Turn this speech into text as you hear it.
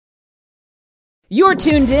You're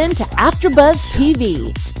tuned in to AfterBuzz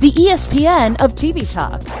TV, the ESPN of TV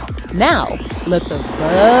talk. Now, let the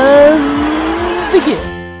buzz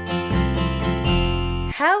begin.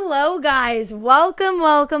 Hello, guys.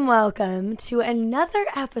 Welcome to another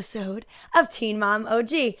episode of Teen Mom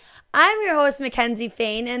OG. I'm your host, Mackenzie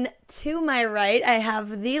Fain, and to my right, I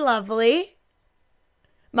have the lovely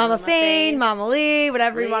Mama Fain, Mama Lee,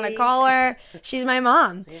 whatever you want to call her. She's my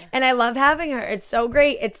mom, and I love having her. It's so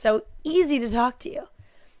great. It's so easy to talk to you,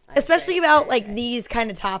 especially about these kind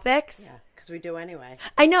of topics. Yeah, because we do anyway.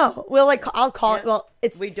 I know. I'll call it. Well,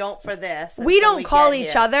 it's we don't for this. We don't call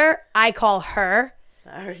each other. I call her.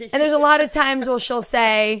 Sorry. And there's a lot of times where she'll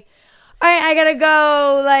say, "All right, I gotta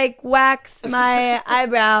go wax my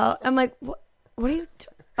eyebrow." I'm like, "What are you doing?"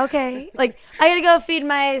 Okay, I gotta go feed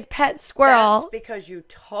my pet squirrel. That's because you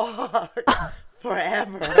talk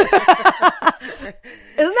forever. Isn't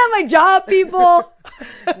that my job, people?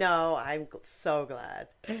 No, I'm so glad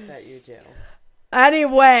that you do.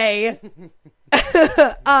 Anyway,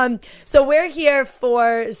 so we're here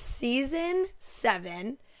for season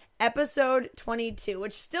 7, episode 22,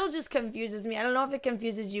 which still just confuses me. I don't know if it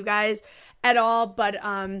confuses you guys at all, but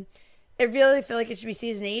I really feel like it should be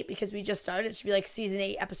season 8 because we just started. It should be season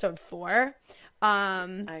 8, episode 4.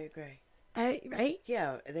 I agree. Right?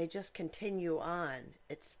 Yeah, they just continue on.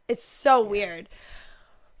 It's so weird.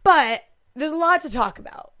 But there's a lot to talk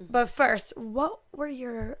about. But first, what were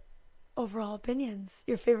your overall opinions?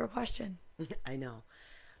 Your favorite question? I know.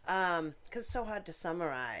 Because it's so hard to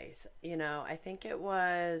summarize. I think it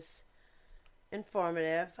was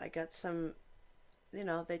informative. I got some,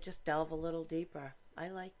 they just delve a little deeper. I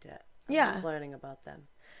liked it. I love learning about them.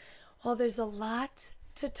 Well, there's a lot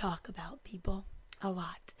to talk about, people. A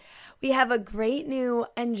lot. We have a great new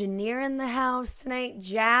engineer in the house tonight,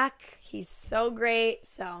 Jack. He's so great.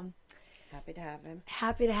 So happy to have him.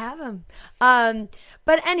 Happy to have him.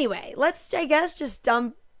 But anyway, let's, I guess, just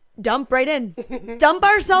dump right in. Dump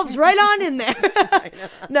ourselves right on in there.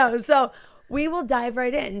 No, so we will dive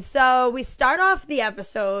right in. So we start off the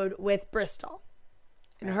episode with Bristol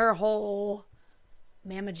and her whole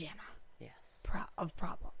mamma jamma of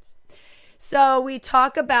problems. So we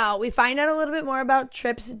find out a little bit more about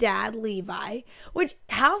Tripp's dad, Levi, which,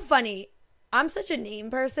 how funny. I'm such a name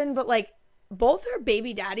person, but both her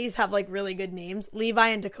baby daddies have really good names, Levi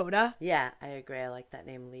and Dakota. Yeah, I agree. I like that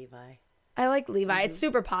name, Levi. I like Levi. Mm-hmm. It's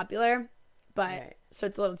super popular, but so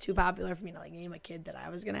it's a little too popular for me to name a kid that I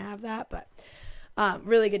was going to have that, but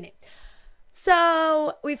really good name.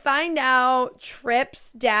 So we find out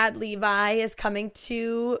Tripp's dad, Levi, is coming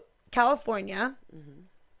to California,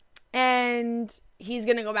 and he's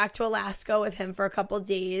going to go back to Alaska with him for a couple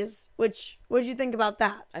days, what did you think about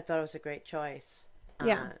that? I thought it was a great choice.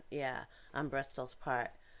 On Bristol's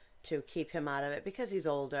part to keep him out of it because he's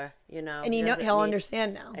older, And he'll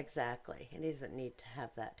understand now. Exactly. He doesn't need to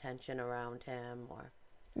have that tension around him So,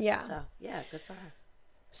 good for her.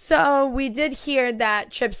 So we did hear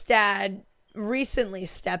that Tripp's dad recently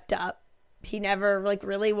stepped up. He never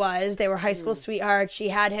really was. They were high school sweethearts. She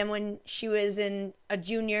had him when she was a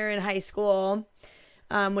junior in high school,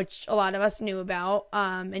 which a lot of us knew about.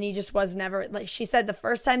 And he just was never, she said the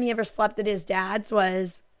first time he ever slept at his dad's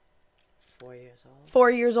was 4 years old. 4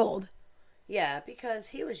 years old. Yeah, because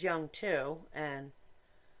he was young too, and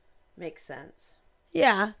makes sense.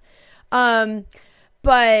 Yeah.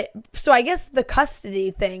 But, so I guess the custody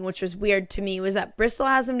thing, which was weird to me, was that Bristol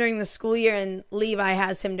has him during the school year and Levi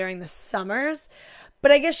has him during the summers.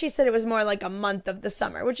 But I guess she said it was more a month of the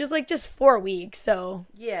summer, which is just 4 weeks, so.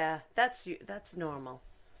 Yeah, that's normal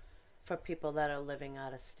for people that are living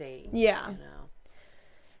out of state. Yeah.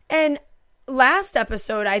 And last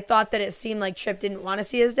episode, I thought that it seemed like Tripp didn't want to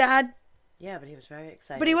see his dad. Yeah, but he was very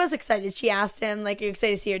excited. But he was excited. She asked him, are you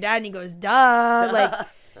excited to see your dad? And he goes, duh.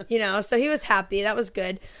 So he was happy. That was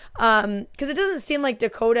good. Because it doesn't seem like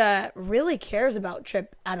Dakota really cares about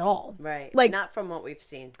Tripp at all. Right. Not from what we've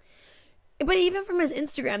seen. But even from his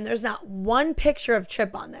Instagram, there's not one picture of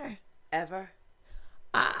Tripp on there. Ever?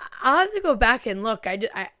 I'll have to go back and look.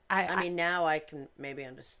 I mean, now I can maybe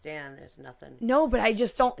understand there's nothing. No, but I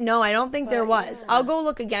just don't know. I don't think there was. Yeah. I'll go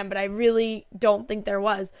look again, but I really don't think there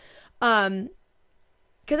was.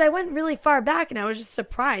 Because I went really far back and I was just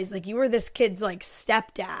surprised. You were this kid's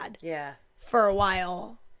stepdad. Yeah. For a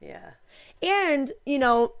while. Yeah. And,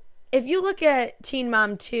 if you look at Teen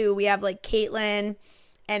Mom 2, we have Caitlin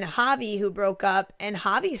and Javi who broke up, and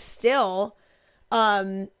Javi still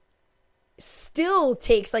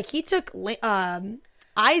takes, he took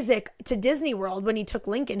Isaac to Disney World when he took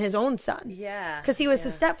Lincoln, his own son. Yeah. Because he was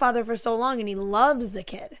his stepfather for so long, and he loves the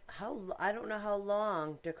kid. I don't know how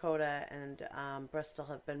long Dakota and Bristol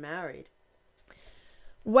have been married.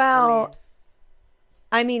 Well,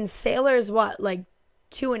 I mean, Sailor's what, like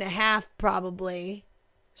 2.5 probably.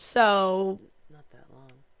 So. Not that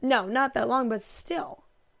long. No, not that long, but still.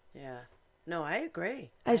 Yeah. No, I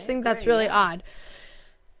agree. I just think that's really odd.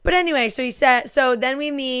 But anyway, so he said, so then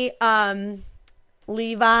we meet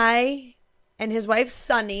Levi and his wife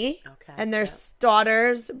Sunny. Okay. And their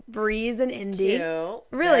daughters, Breeze and Indy. Cute.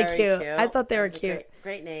 Really Very cute. I thought they were cute.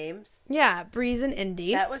 Great names. Yeah, Breeze and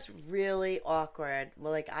Indy. That was really awkward.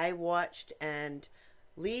 Well, like I watched and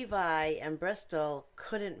Levi and Bristol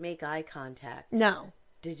couldn't make eye contact. No.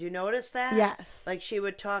 Did you notice that? Yes. Like she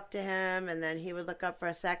would talk to him and then he would look up for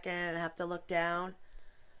a second and have to look down.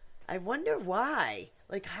 I wonder why.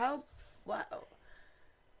 Like how, wow.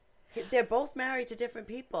 They're both married to different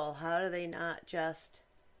people. How do they not just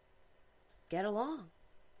get along?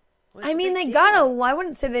 I mean, they got along. I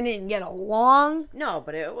wouldn't say they didn't get along. No,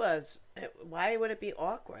 but it was. Why would it be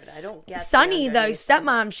awkward? I don't get. Sunny, though,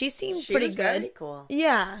 stepmom, she seemed pretty was good. Very cool.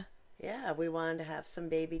 Yeah. Yeah, we wanted to have some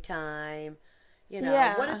baby time. You know,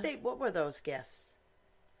 Yeah. What were those gifts?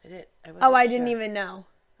 I didn't even know.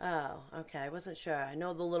 Oh, okay. I wasn't sure. I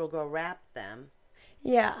know the little girl wrapped them.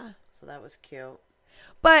 Yeah. So that was cute.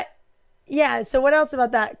 But, yeah, so what else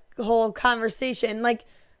about that whole conversation? Like,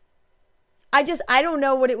 I don't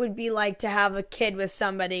know what it would be like to have a kid with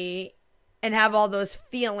somebody and have all those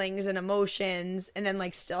feelings and emotions and then,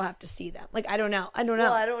 like, still have to see them. Like, I don't know.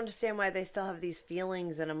 Well, I don't understand why they still have these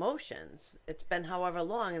feelings and emotions. It's been however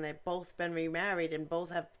long and they've both been remarried and both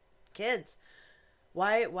have kids.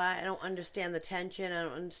 Why? I don't understand the tension. I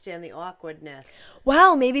don't understand the awkwardness.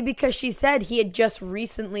 Well, maybe because she said he had just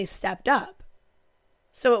recently stepped up.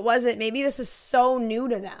 So it wasn't, maybe this is so new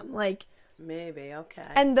to them. Like. Maybe, okay.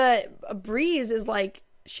 And the Breeze is like,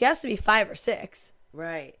 she has to be 5 or 6.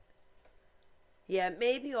 Right. Yeah,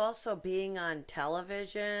 maybe also being on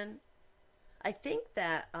television. I think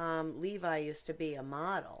that Levi used to be a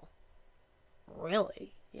model.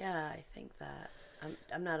 Really? Yeah, I think that.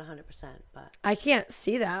 I'm not 100%, but... I can't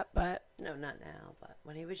see that, but... No, not now, but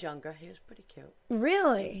when he was younger, he was pretty cute.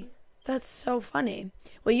 Really? That's so funny.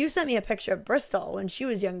 Well, you sent me a picture of Bristol when she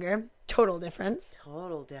was younger. Total difference.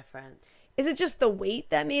 Total difference. Is it just the weight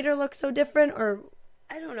that made her look so different, or...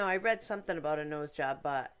 I don't know. I read something about a nose job,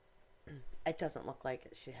 but it doesn't look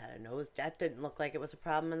like she had a nose. That didn't look like it was a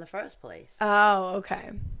problem in the first place. Oh,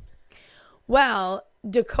 okay. Well,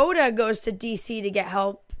 Dakota goes to D.C. to get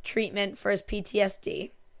help treatment for his PTSD.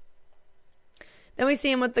 Then we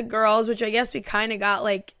see him with the girls, which I guess we kind of got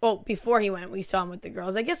like, well, before he went, we saw him with the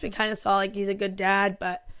girls. I guess we kind of saw like he's a good dad,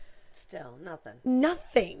 but still nothing.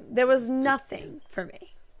 Nothing. There was nothing for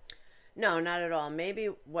me. No, not at all. Maybe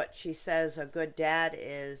what she says a good dad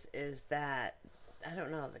is that, I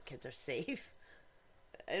don't know, the kids are safe.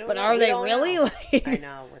 But are they really? Like, I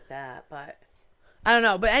know with that, but I don't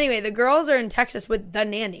know. But anyway, the girls are in Texas with the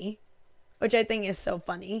nanny, which I think is so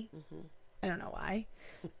funny. Mm-hmm. I don't know why.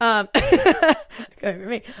 Couldn't be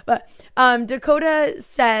me. But Dakota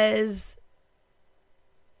says,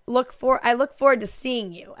 I look forward to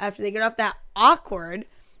seeing you after they get off that awkward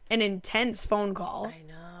and intense phone call. I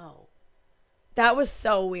know. That was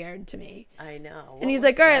so weird to me. I know. And he's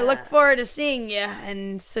like, all right, look forward to seeing you.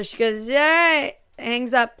 And so she goes, yeah, all right.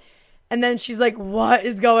 Hangs up. And then she's like, what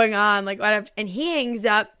is going on? Like, what? And he hangs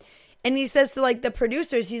up and he says to like the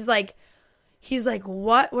producers, he's like,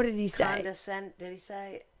 what? What did he say? Condescend? Did he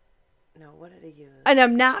say? No, what did he use? An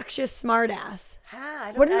obnoxious smartass.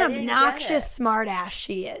 What an obnoxious smartass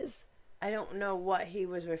she is. I don't know what he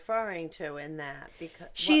was referring to in that, because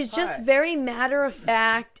she's just very matter of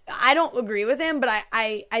fact. I don't agree with him, but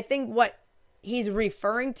I think what he's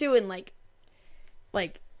referring to and like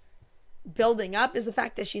building up is the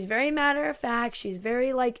fact that she's very matter of fact. She's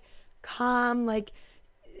very like calm. Like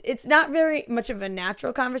it's not very much of a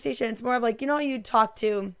natural conversation. It's more of like, you know, you talk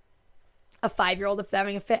to a 5-year-old if they're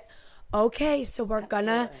having a fit. Okay, so we're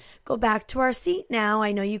gonna go back to our seat now.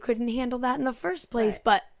 I know you couldn't handle that in the first place,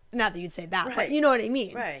 but not that you'd say that, but you know what I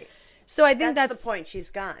mean. Right. So I think that's the point she's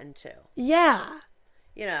gotten to. Yeah.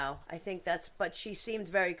 You know, I think but she seems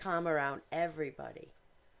very calm around everybody.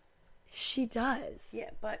 She does. Yeah,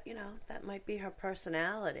 but, you know, that might be her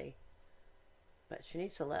personality. But she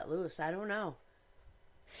needs to let loose. I don't know.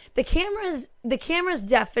 The cameras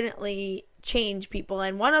definitely change people.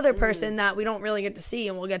 And one other person that we don't really get to see,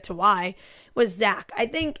 and we'll get to why, was Zach. I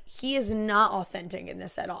think he is not authentic in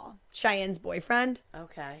this at all. Cheyenne's boyfriend.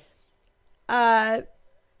 Okay.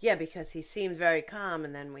 Yeah, because he seems very calm,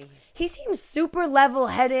 and then he seems super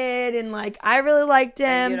level-headed, and like I really liked him.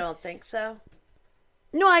 And you don't think so?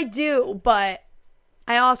 No, I do, but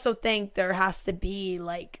I also think there has to be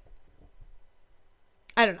like,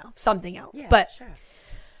 I don't know, something else. Yeah, but sure.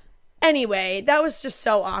 Anyway, that was just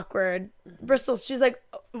so awkward. Bristol, she's like,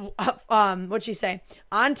 what'd she say?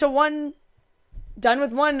 On to one, done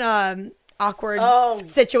with one awkward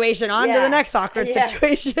situation, on to the next awkward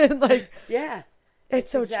situation. Like, yeah,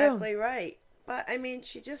 it's so exactly true. right. But I mean,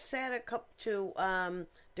 she just said to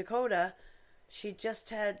Dakota, she just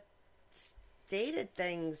had stated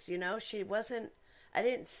things. You know, she wasn't. I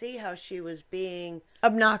didn't see how she was being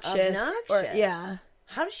Obnoxious. Or, yeah.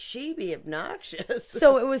 How does she be obnoxious?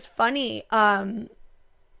 So it was funny. I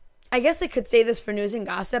guess I could say this for news and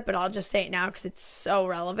gossip, but I'll just say it now because it's so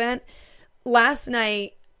relevant. Last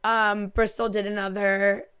night, Bristol did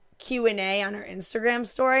another Q&A on her Instagram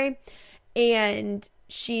story, and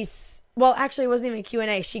actually, it wasn't even a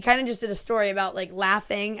Q&A. She kind of just did a story about like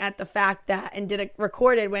laughing at the fact that, and did it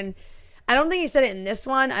recorded when, I don't think he said it in this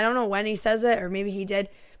one. I don't know when he says it, or maybe he did,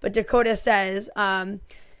 but Dakota says, it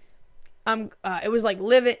was like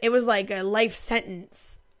a life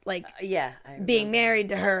sentence, like being married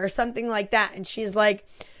to her or something like that. And she's like,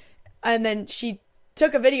 and then she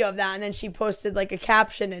took a video of that, and then she posted like a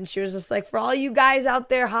caption, and she was just like, for all you guys out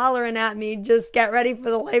there hollering at me, just get ready for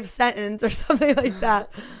the life sentence or something like that.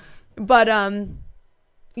 But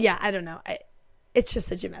yeah, I don't know. It's just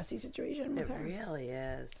such a messy situation with her. It really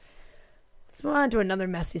is. Let's move on to another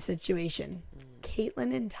messy situation.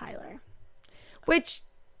 Caitlyn and Tyler. Which,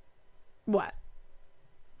 what?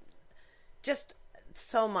 Just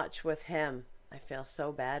so much with him. I feel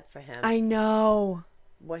so bad for him. I know.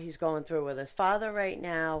 What he's going through with his father right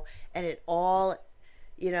now. And it all,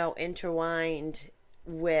 intertwined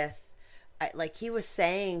with, like he was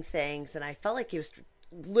saying things, and I felt like he was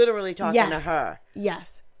literally talking to her.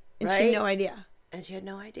 Yes. And right? she had no idea. And she had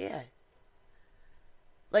no idea.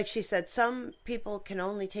 Like she said, some people can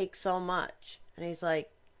only take so much. And he's like,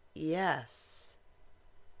 yes.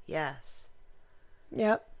 Yes.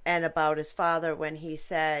 Yep. And about his father when he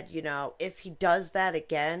said, if he does that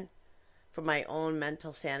again, for my own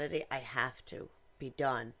mental sanity, I have to be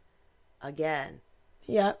done again.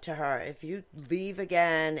 Yep. To her. If you leave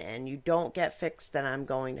again and you don't get fixed, then I'm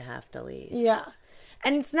going to have to leave. Yeah.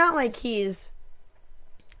 And it's not like he's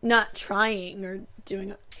not trying or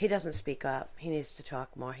doing. He doesn't speak up. He needs to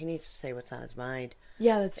talk more. He needs to say what's on his mind.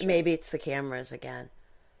 Yeah, that's true. Maybe it's the cameras again.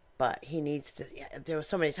 But he needs to. Yeah, there were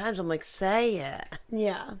so many times I'm like, say it.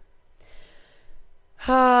 Yeah.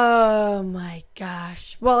 Oh my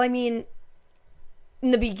gosh. Well, I mean, in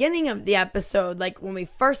the beginning of the episode, like when we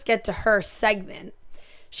first get to her segment,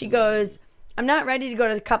 she goes, I'm not ready to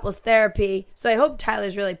go to couples therapy, so I hope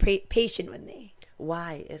Tyler's really patient with me.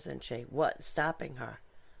 Why isn't she? What's stopping her?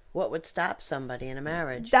 What would stop somebody in a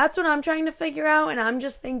marriage? That's what I'm trying to figure out, and I'm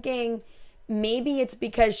just thinking maybe it's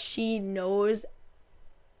because she knows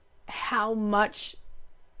how much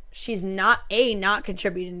she's not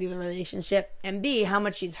contributing to the relationship, and B, how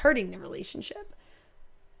much she's hurting the relationship.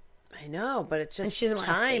 I know, but it's just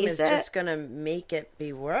time is just going to make it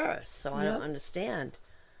be worse, so I don't understand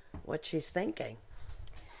what she's thinking.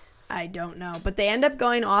 I don't know, but they end up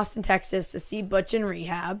going to Austin, Texas to see Butch in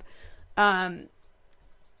rehab.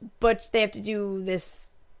 Butch, they have to do this.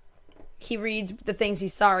 He reads the things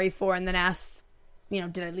he's sorry for and then asks,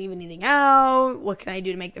 did I leave anything out? What can I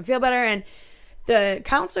do to make them feel better? And the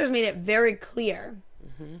counselors made it very clear.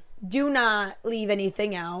 Mm-hmm. Do not leave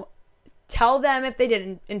anything out. Tell them if they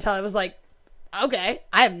didn't, until I was like, okay,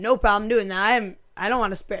 I have no problem doing that. I don't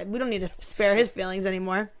want to spare. We don't need to spare his feelings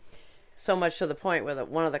anymore. So much to the point where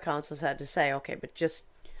one of the counselors had to say, okay, but just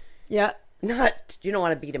you don't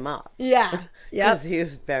want to beat him up. Yeah. Yeah. Because he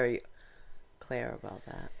was very clear about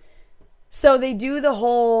that. So they do the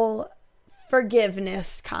whole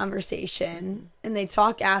forgiveness conversation, and they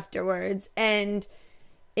talk afterwards, and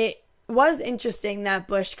it was interesting that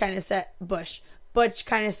Butch kind of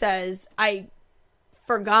says, I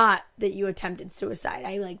forgot that you attempted suicide.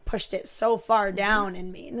 I pushed it so far down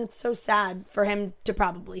in me, and it's so sad for him to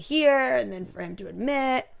probably hear, and then for him to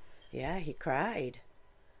admit. Yeah, he cried.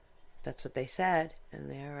 That's what they said in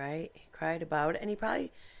there, right? He cried about it, and he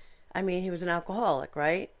probably, he was an alcoholic,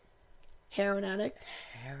 right? Heroin addict.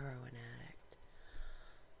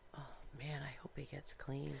 Oh man, I hope he gets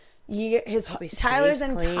clean. Tyler's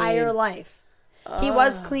entire life. He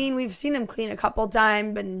was clean. We've seen him clean a couple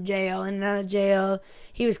times, been in jail and out of jail.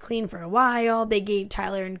 He was clean for a while.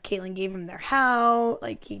 Tyler and Caitlyn gave him their house.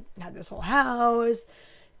 Like, he had this whole house.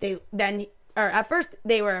 At first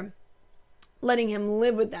they were letting him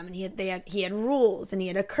live with them, and he had rules, and he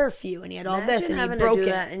had a curfew, and he had all this, and he broke it. Having to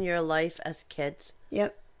do that in your life as kids.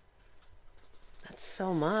 Yep. That's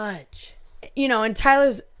so much. And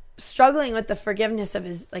Tyler's struggling with the forgiveness of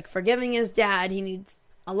forgiving his dad. He needs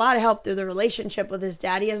a lot of help through the relationship with his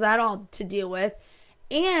dad. He has that all to deal with.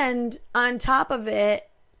 And on top of it,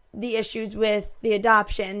 the issues with the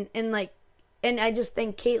adoption and I just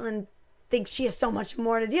think Caitlin thinks she has so much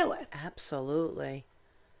more to deal with. Absolutely.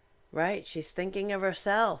 Right. She's thinking of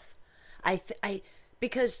herself.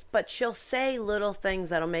 But she'll say little things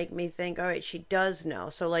that'll make me think, all right, she does know.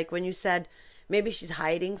 So like when you said maybe she's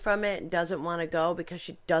hiding from it and doesn't want to go because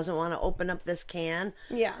she doesn't want to open up this can.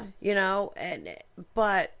 Yeah.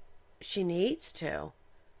 But she needs to.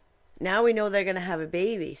 Now we know they're going to have a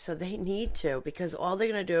baby, so they need to, because all they're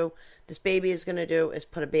going to do, this baby is going to do, is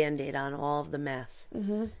put a Band-Aid on all of the mess.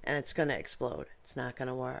 Mm-hmm. And it's going to explode. It's not going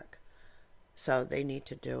to work. So they need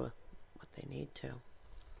to do what they need to.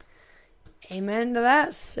 Amen to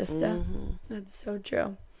that, sister. Mm-hmm. That's so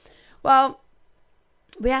true. Well,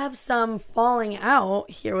 we have some falling out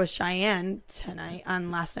here with Cheyenne tonight on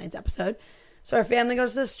last night's episode. So our family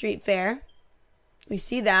goes to the street fair. We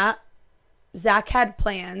see that. Zach had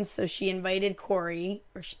plans, so she invited Corey,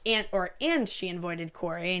 and she invited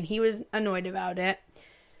Corey, and he was annoyed about it.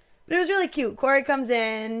 But it was really cute. Corey comes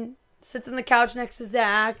in, sits on the couch next to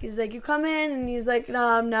Zach. He's like, "You come in," and he's like, "No,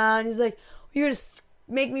 I'm not." And he's like, "You're gonna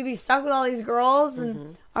make me be stuck with all these girls?"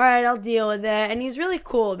 And all right, I'll deal with it. And he's really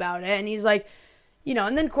cool about it. And he's like,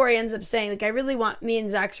 and then Corey ends up saying, like, "I really want me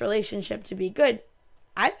and Zach's relationship to be good."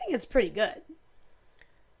 I think it's pretty good.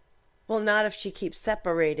 Well, not if she keeps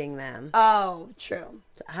separating them. Oh, true.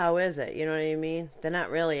 How is it? You know what I mean? They're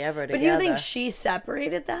not really ever together. But do you think she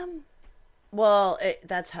separated them? Well,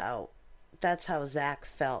 that's how Zach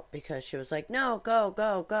felt, because she was like, "No, go,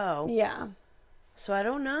 go, go." Yeah. So I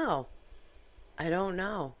don't know.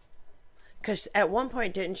 Because at one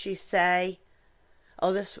point, didn't she say,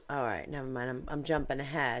 all right, never mind. I'm jumping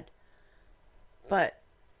ahead. But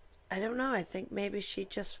I don't know. I think maybe she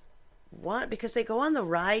just because they go on the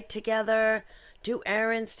ride together, do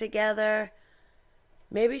errands together.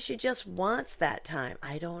 Maybe she just wants that time.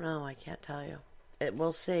 I don't know. I can't tell you.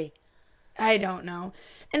 We'll see. I don't know.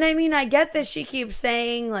 And I mean, I get that she keeps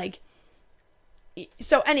saying, like,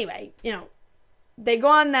 so anyway, they go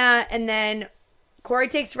on that, and then Corey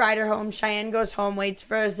takes Ryder home. Cheyenne goes home, waits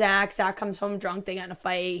for Zach. Zach comes home drunk. They got in a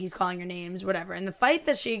fight. He's calling her names, whatever. And the fight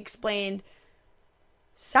that she explained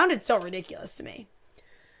sounded so ridiculous to me.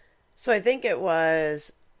 So I think it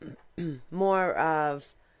was more of,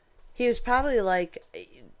 he was probably like,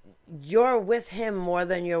 you're with him more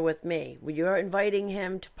than you're with me. You're inviting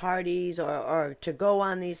him to parties or to go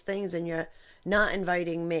on these things, and you're not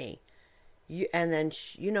inviting me. And then,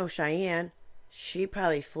 Cheyenne, she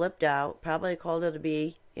probably flipped out, probably called her to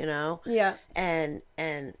be, Yeah. And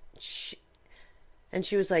she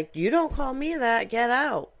was like, "You don't call me that, get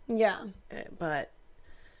out." Yeah.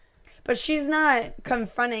 But she's not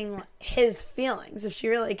confronting his feelings if she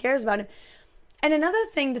really cares about him. And another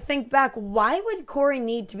thing to think back, why would Corey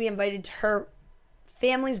need to be invited to her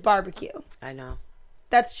family's barbecue? I know.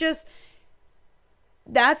 That's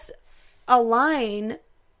a line,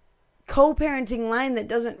 co-parenting line, that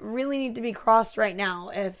doesn't really need to be crossed right now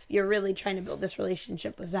if you're really trying to build this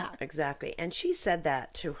relationship with Zach. Exactly. And she said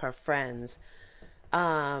that to her friends,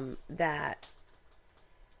 that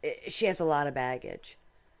she has a lot of baggage.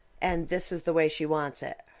 And this is the way she wants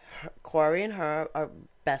it. Corey and her are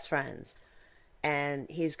best friends. And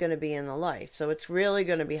he's going to be in the life. So it's really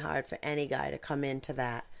going to be hard for any guy to come into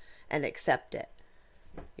that and accept it.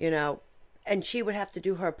 And she would have to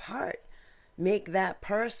do her part. Make that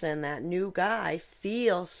person, that new guy,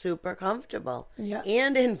 feel super comfortable. Yeah.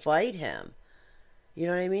 And invite him. You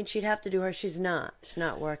know what I mean? She'd have to do her. She's not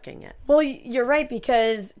working it. Well, you're right,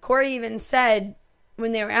 because Corey even said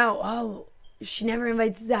when they were out, she never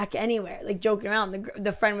invites Zach anywhere, like joking around.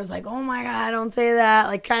 The friend was like, "Oh my God, don't say that,"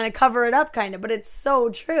 like trying to cover it up kind of, but it's so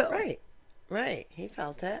true. Right. He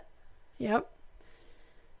felt it. Yep.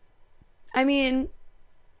 I mean,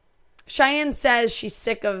 Cheyenne says she's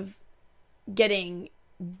sick of getting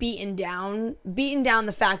beaten down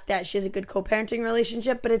the fact that she has a good co-parenting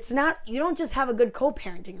relationship, but it's not, you don't just have a good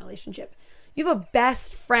co-parenting relationship. You have a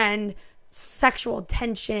best friend, sexual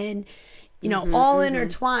tension, all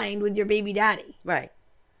intertwined with your baby daddy. Right.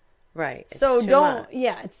 So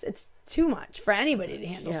it's too much for anybody to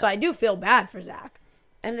handle. Yeah. So I do feel bad for Zach.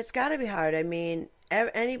 And it's got to be hard. I mean,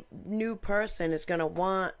 any new person is going to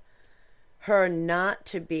want her not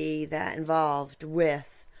to be that involved with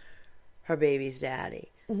her baby's daddy.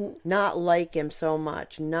 Mm-hmm. Not like him so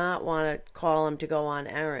much. Not want to call him to go on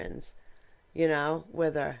errands,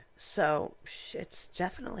 with her. So it's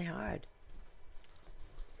definitely hard.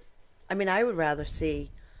 I mean, I would rather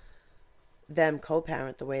see them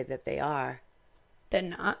co-parent the way that they are than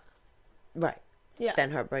not. Right. Yeah.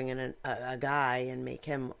 Than her bringing in a guy and make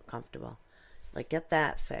him comfortable. Like, get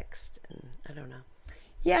that fixed. And I don't know.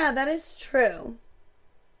 Yeah, that is true.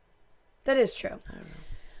 That is true. I don't know.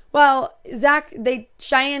 Well,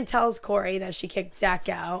 Cheyenne tells Corey that she kicked Zach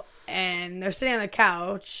out, and they're sitting on the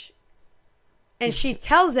couch, and she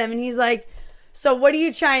tells him, and he's like, so what are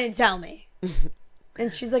you trying to tell me?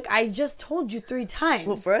 And she's like, I just told you 3 times.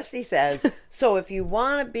 Well, first he says, so if you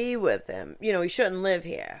want to be with him, you shouldn't live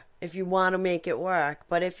here. If you want to make it work.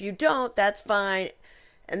 But if you don't, that's fine.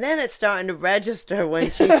 And then it's starting to register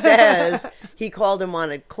when she says he called and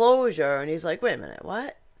wanted closure. And he's like, wait a minute,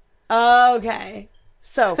 what? Okay.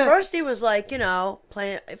 So first he was like,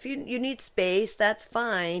 playing, if you need space, that's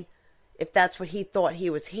fine. If that's what he thought he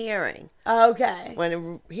was hearing. Okay.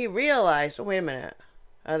 When he realized, oh, wait a minute,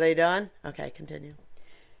 are they done? Okay, continue.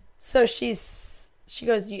 So she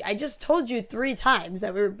goes, I just told you 3 times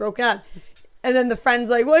that we were broken up. And then the friend's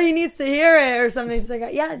like, well, he needs to hear it or something. She's like,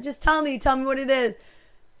 yeah, just tell me what it is.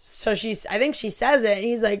 So I think she says it. And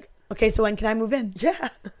he's like, okay, so when can I move in? Yeah.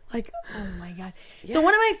 Like, oh my God. Yeah. So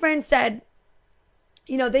one of my friends said,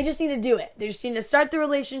 they just need to do it. They just need to start the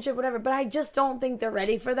relationship, whatever. But I just don't think they're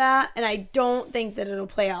ready for that. And I don't think that it'll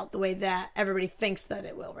play out the way that everybody thinks that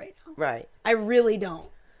it will right now. Right. I really don't.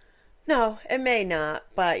 No, it may not.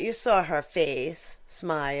 But you saw her face,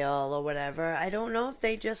 smile or whatever. I don't know if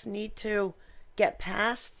they just need to get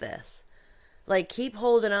past this. Like, keep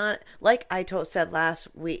holding on. Like I said last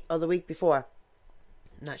week or the week before.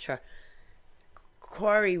 I'm not sure.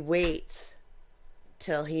 Corey waits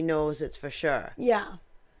till he knows it's for sure. Yeah.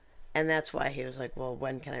 And that's why he was like, well,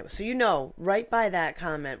 when can I? So right by that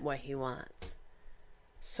comment what he wants.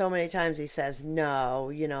 So many times he says, no,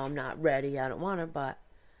 I'm not ready. I don't want her. But,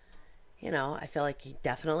 I feel like he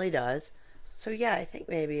definitely does. So, yeah, I think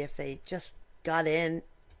maybe if they just got in,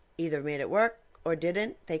 either made it work or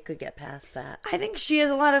didn't, they could get past that. I think she has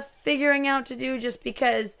a lot of figuring out to do just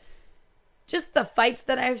because just the fights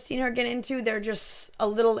that I've seen her get into, they're just a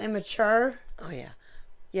little immature. Oh, yeah.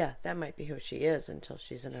 Yeah, that might be who she is until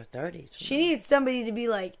she's in her 30s. She needs somebody to be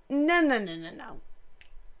like, no.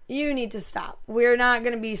 You need to stop. We're not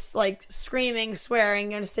going to be like screaming,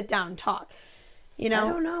 swearing, going to sit down and talk. I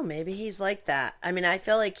don't know. Maybe he's like that. I mean, I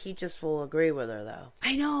feel like he just will agree with her, though.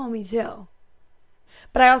 I know, me too.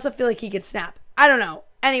 But I also feel like he could snap. I don't know.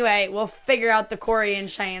 Anyway, we'll figure out the Corey and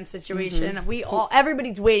Cheyenne situation. Mm-hmm.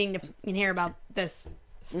 Everybody's waiting to hear about this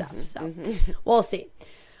stuff. So we'll see.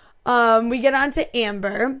 We get on to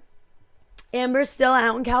Amber. Amber's still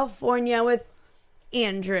out in California with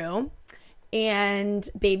Andrew and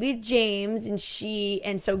baby James,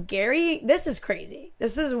 and so Gary. This is crazy.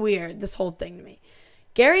 This is weird. This whole thing to me.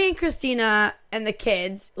 Gary and Christina and the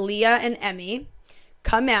kids, Leah and Emmy,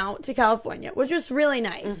 come out to California, which was really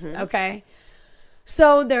nice. Mm-hmm. Okay.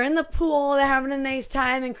 So they're in the pool, they're having a nice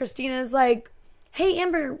time, and Christina's like, hey,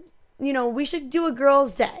 Amber, we should do a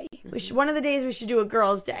girls' day. One of the days we should do a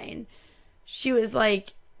girls' day. And she was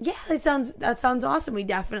like, yeah, that sounds awesome. We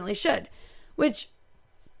definitely should. Which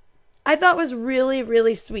I thought was really,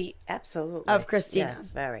 really sweet. Absolutely. Of Christina. Yes,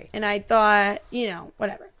 very. And I thought,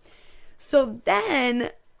 whatever. So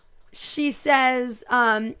then she says,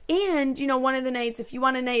 and, one of the nights, if you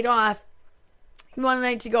want a night off, you want a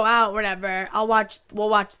night to go out, whatever, we'll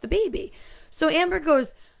watch the baby. So Amber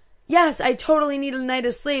goes, yes, I totally need a night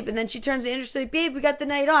of sleep. And then she turns to Andrew and says, babe, we got the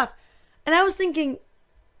night off. And I was thinking,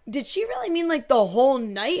 did she really mean like the whole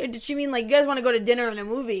night? Or did she mean like you guys want to go to dinner and a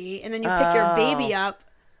movie and then you pick your baby up?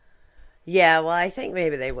 Yeah, well, I think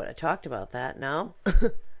maybe they would have talked about that, no?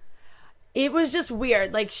 It was just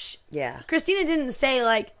weird. Like, yeah. Christina didn't say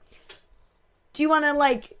like, do you want to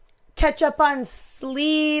like catch up on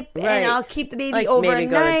sleep and I'll keep the baby overnight?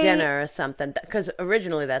 Maybe go to dinner or something. Because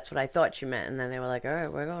originally that's what I thought she meant. And then they were like, all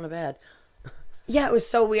right, we're going to bed. Yeah, it was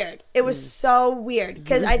so weird. It was so weird.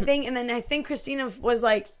 Because I think Christina was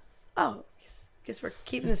like, oh, guess we're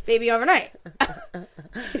keeping this baby overnight.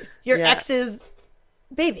 Your ex's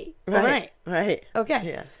baby overnight. Right. Okay.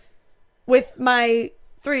 Yeah. With my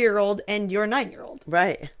 3-year-old and your 9-year-old.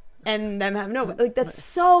 Right. And them having nobody. Like, that's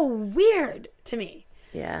so weird to me.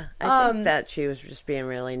 Yeah. I think that she was just being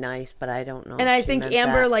really nice, but I don't know. And I think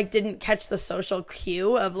Amber, like, didn't catch the social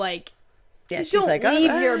cue of, like, yeah, she's don't like,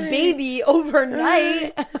 leave your baby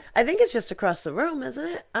overnight. I think it's just across the room, isn't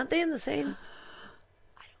it? Aren't they in the same?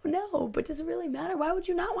 I don't know, but does it really matter? Why would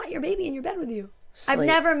you not want your baby in your bed with you? Sleep. I've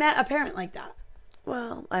never met a parent like that.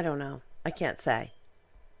 Well, I don't know. I can't say.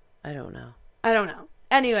 I don't know.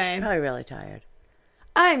 Anyway. She's probably really tired.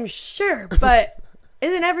 I'm sure, but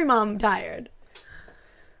isn't every mom tired?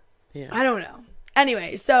 Yeah. I don't know.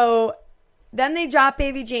 Anyway, so then they drop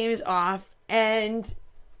baby James off and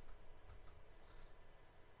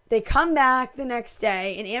they come back the next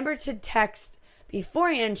day and Amber to text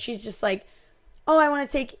beforehand. She's just like, oh, I want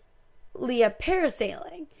to take Leah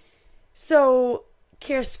parasailing. So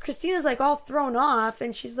Christina's like all thrown off,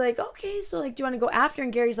 and she's like, okay, so like, do you want to go after?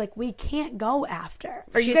 And Gary's like, we can't go after.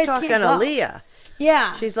 Or She's you guys talking can't to go. Leah.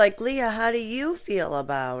 Yeah. She's like, Leah, how do you feel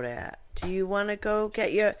about it? Do you want to go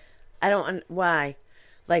get your... I don't... Why?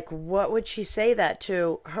 Like, what would she say that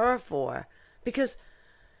to her for? Because,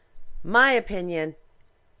 my opinion,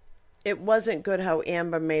 it wasn't good how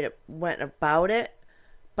Amber went about it,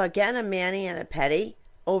 but getting a Manny and a Petty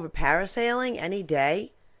over parasailing any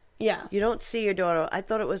day... Yeah. You don't see your daughter. I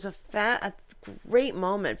thought it was a great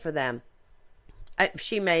moment for them.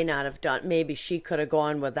 She may not have done... Maybe she could have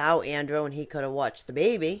gone without Andrew and he could have watched the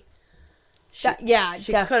baby. She could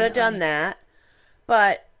have done that.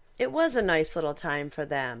 But it was a nice little time for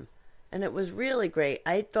them. And it was really great.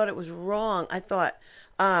 I thought it was wrong. I thought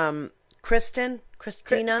Christina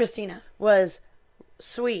was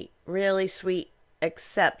sweet, really sweet,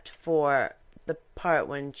 except for the part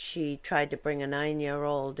when she tried to bring a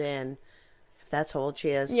 9-year-old in, if that's how old she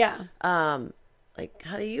is. Yeah. Like,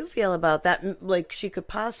 how do you feel about that? Like, she could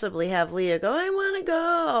possibly have Leah go, I want to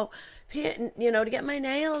go, to get my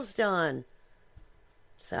nails done.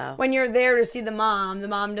 So when you're there to see the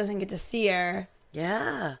mom doesn't get to see her.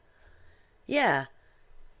 Yeah. Yeah.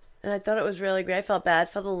 And I thought it was really great. I felt bad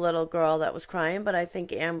for the little girl that was crying, but I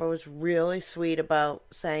think Amber was really sweet about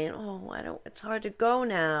saying, oh, it's hard to go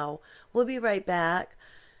now. We'll be right back.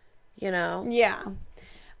 Yeah.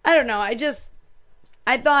 I don't know. I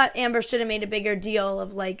thought Amber should have made a bigger deal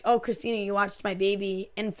of like, oh, Christina, you watched my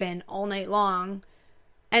baby infant all night long,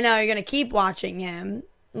 and now you're going to keep watching him.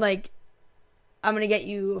 Like, I'm going to get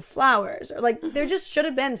you flowers. Or, like, there just should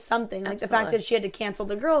have been something. Like, Absolutely. the fact that she had to cancel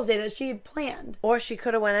the girls' day that she had planned. Or she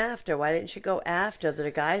could have went after. Why didn't she go after? The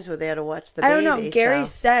guys were there to watch the baby. I don't know. Gary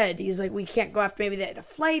said, he's like, we can't go after. Maybe they had a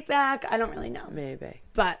flight back. I don't really know. Maybe.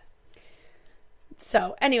 But,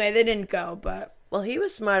 so, anyway, they didn't go, but. Well, he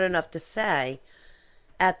was smart enough to say,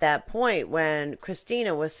 at that point, when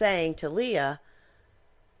Christina was saying to Leah,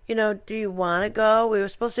 do you want to go? We were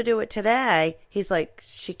supposed to do it today. He's like,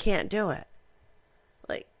 she can't do it.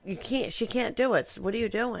 She can't do it. So what are you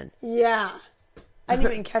doing? Yeah. I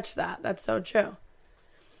didn't even catch that. That's so true.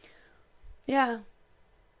 Yeah.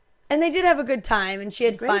 And they did have a good time and she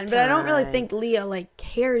had fun, but I don't really think Leah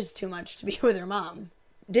cares too much to be with her mom.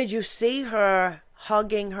 Did you see her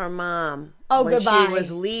hugging her mom when goodbye. She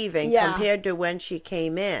was leaving compared to when she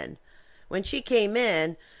came in? When she came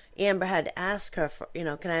in, Amber had to ask her for,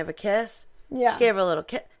 can I have a kiss? Yeah. She gave her a little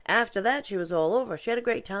kiss. After that, she was all over. She had a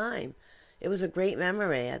great time. It was a great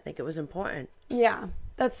memory. I think it was important. Yeah,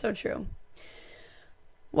 that's so true.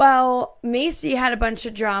 Well, Macy had a bunch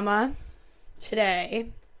of drama today,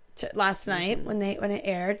 last night when it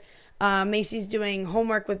aired. Macy's doing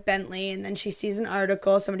homework with Bentley, and then she sees an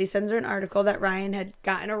article. Somebody sends her an article that Ryan had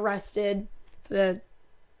gotten arrested for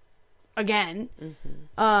for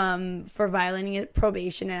violating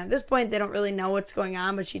probation. And at this point, they don't really know what's going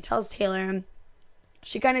on, but she tells Taylor,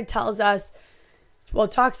 she kind of tells us,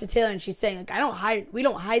 talks to Taylor, and she's saying, we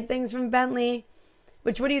don't hide things from Bentley.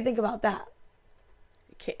 What do you think about that?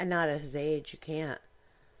 Not at his age, you can't.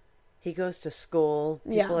 He goes to school.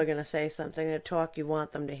 People are going to say something, a talk you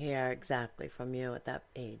want them to hear exactly from you at that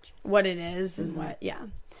age. What it is and what, yeah.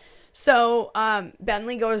 So,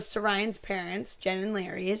 Bentley goes to Ryan's parents, Jen and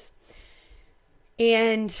Larry's,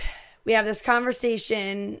 and we have this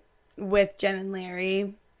conversation with Jen and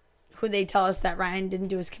Larry, who they tell us that Ryan didn't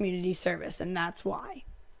do his community service, and that's why.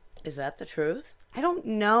 Is that the truth? I don't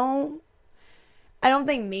know. I don't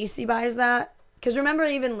think Macy buys that. Because remember,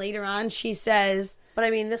 even later on, she says... But, I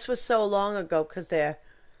mean, this was so long ago because they're...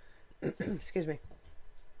 excuse me.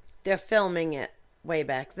 They're filming it way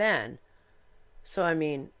back then. So, I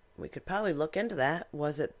mean, we could probably look into that.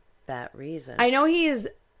 Was it that reason? I know he's...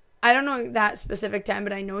 I don't know that specific time,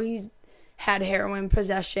 but I know he's had heroin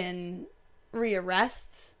possession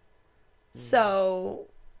rearrests. So,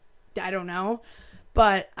 I don't know.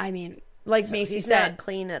 But, I mean, like so Macy he's said... not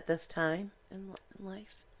clean at this time in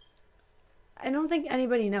life? I don't think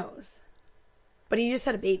anybody knows. But he just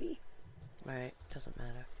had a baby. Right. Doesn't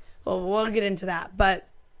matter. Well, we'll get into that. But,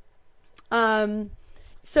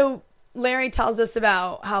 so Larry tells us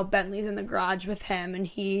about how Bentley's in the garage with him, and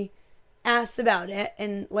he asks about it.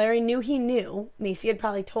 And Larry knew he knew. Macy had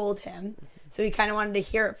probably told him. So he kind of wanted to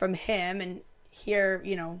hear it from him and hear,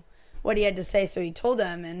 what he had to say. So he told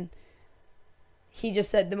him, and he just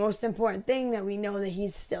said the most important thing that we know that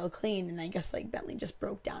he's still clean. And I guess Bentley just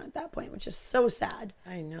broke down at that point, which is so sad.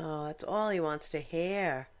 I know. That's all he wants to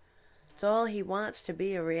hear. It's all he wants to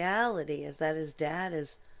be a reality, is that his dad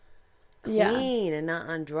is clean and not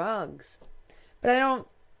on drugs. But I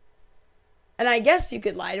And I guess you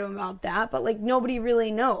could lie to him about that, but like nobody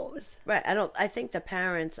really knows. Right. I think the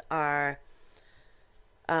parents are,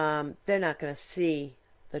 they're not going to see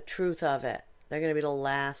the truth of it. They're going to be the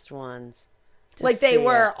last ones. Like they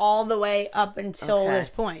were it. all the way up until this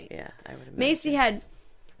point. Yeah, I would imagine. Macy had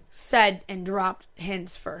said and dropped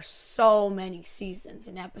hints for so many seasons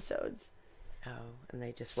and episodes. Oh, and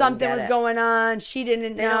they just something was going on. She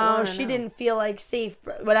didn't know. She didn't feel like safe.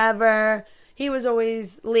 Whatever. He was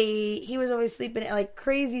always late. He was always sleeping. Like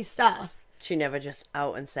crazy stuff. She never just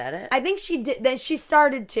out and said it. I think she did. Then she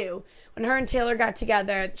started to. When her and Taylor got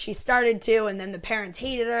together, she started to, and then the parents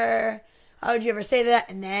hated her. How would you ever say that?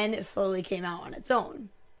 And then it slowly came out on its own.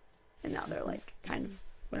 And now they're like kind of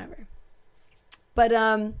whatever. But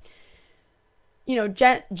you know,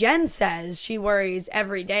 Jen says she worries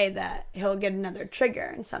every day that he'll get another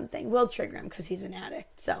trigger and something will trigger him because he's an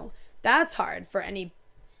addict. So that's hard for any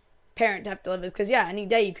parent to have to live with because, yeah, any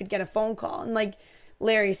day you could get a phone call. And like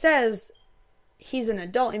Larry says, he's an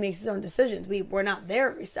adult. He makes his own decisions. We're not there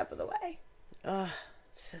every step of the way. Oh,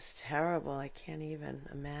 it's just terrible. I can't even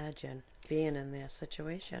imagine being in their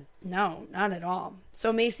situation. No, not at all.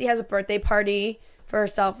 So Macy has a birthday party for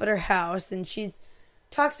herself at her house, and she's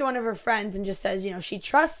talks to one of her friends and just says, you know, she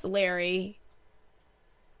trusts Larry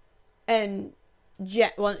and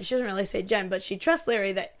Jen. Well, she doesn't really say Jen, but she trusts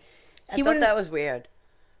Larry that he wouldn't. That was weird.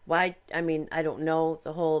 Why? I mean, I don't know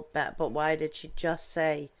the whole but why did she just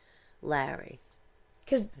say Larry?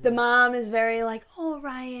 Because the mom is very like, oh,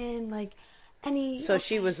 Ryan, like, any. So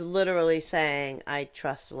she was literally saying, I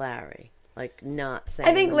trust Larry. Like, not saying.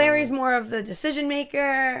 I think Larry's more of the decision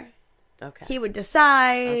maker. Okay. He would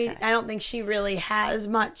decide. Okay. I don't think she really has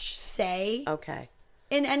much say. Okay.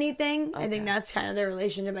 In anything. Okay. I think that's kind of their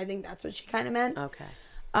relationship. I think that's what she kind of meant.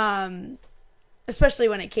 Okay. Especially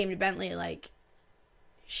when it came to Bentley, like,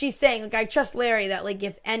 she's saying, like, I trust Larry that, like,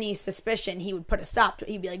 if any suspicion, he would put a stop to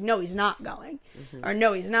it. He'd be like, no, he's not going. Mm-hmm. Or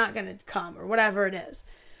no, he's not going to come, or whatever it is.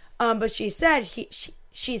 But she said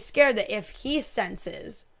she's scared that if he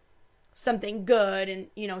senses something good and,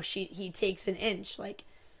 you know, he takes an inch, like,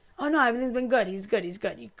 oh, no, everything's been good. He's good.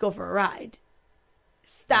 You go for a ride.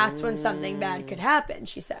 That's when something bad could happen,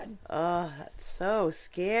 she said. Oh, that's so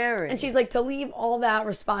scary. And she's like, to leave all that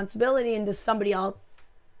responsibility into somebody else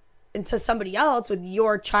with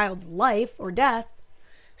your child's life or death.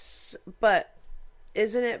 But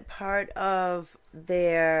isn't it part of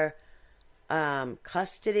their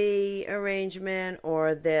custody arrangement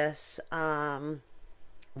or this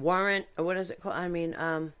warrant? Or what is it called? I mean,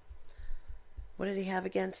 what did he have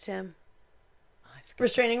against him?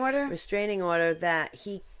 Restraining order? Restraining order that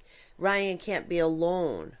Ryan can't be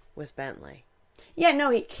alone with Bentley. Yeah, no,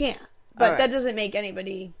 he can't. But right. That doesn't make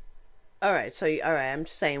anybody... All right, I'm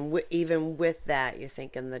just saying, even with that, you're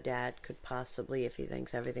thinking the dad could possibly, if he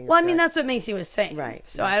thinks everything is Well, I mean, good. that's what Macy was saying. Right.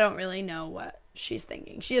 So I don't really know what she's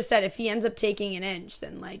thinking. She just said if he ends up taking an inch,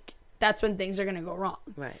 then, like, that's when things are going to go wrong.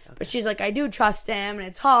 Right. Okay. But she's like, I do trust him, and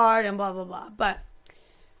it's hard, and blah, blah, blah. But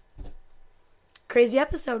crazy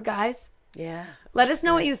episode, guys. Yeah. Let us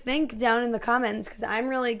know what you think down in the comments, because I'm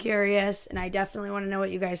really curious, and I definitely want to know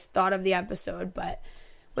what you guys thought of the episode. But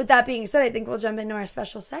with that being said, I think we'll jump into our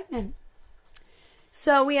special segment.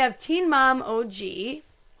 So we have Teen Mom OG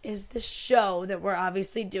is the show that we're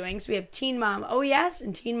obviously doing. So we have Teen Mom Oh Yes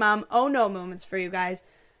and Teen Mom Oh No moments for you guys.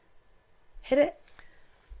 Hit it.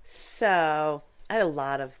 So I had a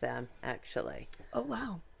lot of them, actually. Oh,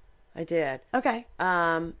 wow. I did. Okay.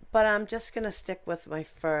 But I'm just going to stick with my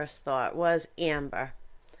first thought was Amber.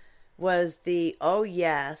 Was the oh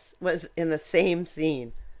yes, was in the same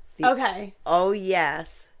scene. Okay. Oh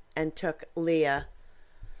yes, and took Leah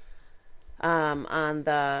on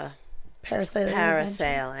the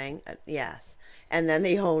parasailing. Yes. And then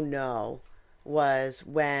the oh no was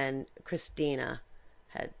when Christina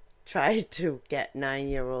had tried to get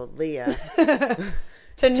 9-year-old Leah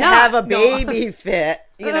to have a baby fit,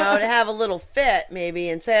 to have a little fit maybe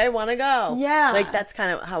and say, I want to go. Yeah. Like, that's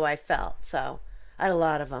kind of how I felt. So I had a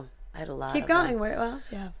lot of them. Keep going. What else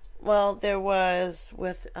do you have? Well, there was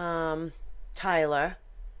with Tyler,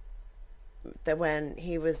 that when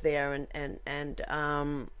he was there and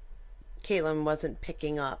Caitlin wasn't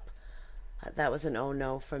picking up. That was an oh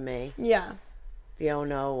no for me. Yeah. The oh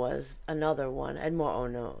no was another one. I had more oh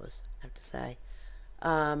no's, I have to say.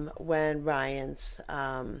 When Ryan's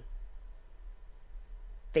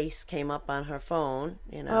face came up on her phone,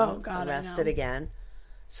 oh, God, arrested again.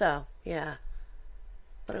 So, yeah.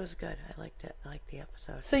 But it was good. I liked it. I liked the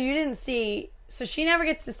episode. So you didn't see... So she never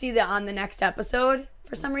gets to see that on the next episode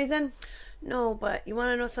for some reason? No, but you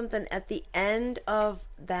want to know something? At the end of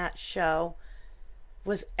that show,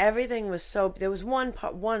 everything was so. There was one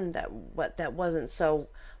that wasn't so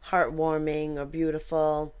heartwarming or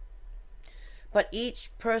beautiful, but each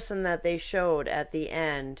person that they showed at the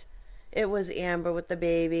end, it was Amber with the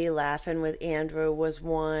baby laughing with Andrew was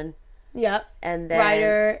one. Yep. And then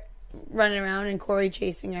Ryder running around and Corey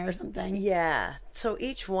chasing her or something. Yeah. So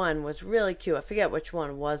each one was really cute. I forget which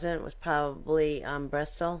one wasn't. It was probably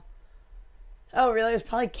Bristol. Oh, really? It was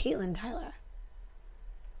probably Caitlin Tyler.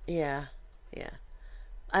 Yeah.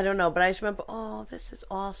 I don't know, but I just remember, this is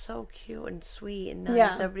all so cute and sweet and nice.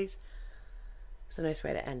 Yeah. It's a nice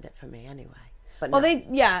way to end it for me anyway. But well,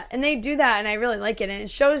 no. and they do that, and I really like it, and it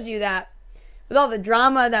shows you that with all the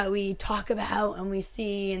drama that we talk about and we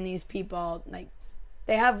see in these people, like,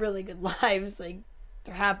 they have really good lives. Like,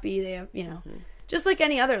 they're happy. They have, just like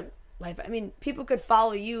any other life. I mean, people could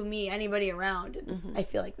follow you, me, anybody around, and I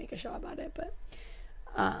feel like make a show about it. But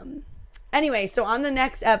anyway, so on the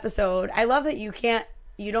next episode, I love that you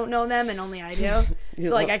don't know them and only I do. So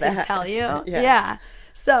like I can tell you. Yeah.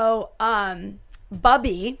 So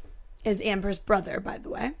Bubby is Amber's brother, by the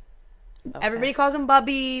way. Okay. Everybody calls him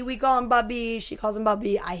Bubby. We call him Bubby. She calls him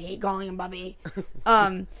Bubby. I hate calling him Bubby.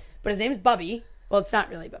 But his name's Bubby. Well, it's not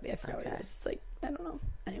really Bubby. I forgot what it is. It's like, I don't know.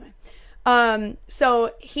 Anyway.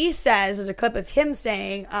 So he says, there's a clip of him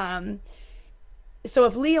saying, so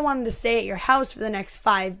if Leah wanted to stay at your house for the next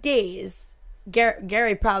 5 days,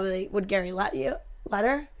 Gary probably, would Gary let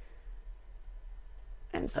her?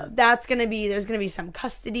 And so there's going to be some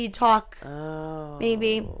custody talk. Oh.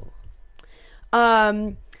 Maybe.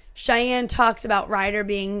 Cheyenne talks about Ryder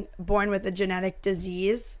being born with a genetic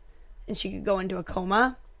disease and she could go into a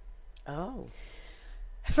coma. Oh.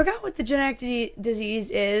 I forgot what the genetic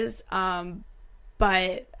disease is,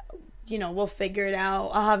 but, we'll figure it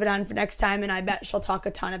out. I'll have it on for next time, and I bet she'll talk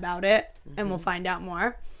a ton about it, and we'll find out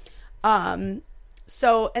more.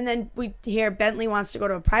 So, and then we hear Bentley wants to go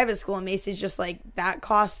to a private school, and Macy's just like, that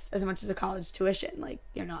costs as much as a college tuition. Like,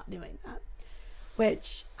 you're not doing that.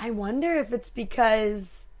 Which, I wonder if it's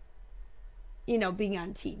because, being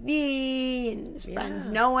on TV, and his friends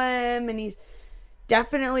know him, and he's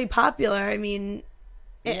definitely popular. I mean...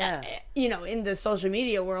 Yeah. In the social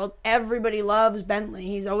media world, everybody loves Bentley.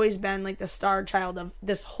 He's always been like the star child of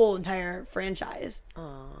this whole entire franchise.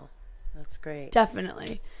 Oh, that's great.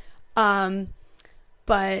 Definitely.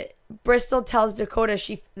 But Bristol tells Dakota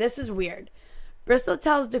this is weird. Bristol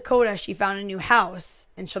tells Dakota she found a new house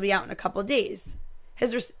and she'll be out in a couple of days.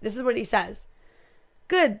 This is what he says.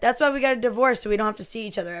 Good. That's why we got a divorce, so we don't have to see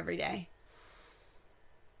each other every day.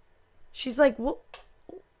 She's like, what?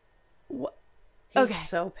 He's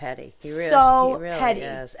so petty. He really petty.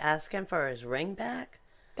 is. Ask him for his ring back.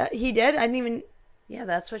 That he did? I didn't even... Yeah,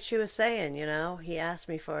 that's what she was saying, He asked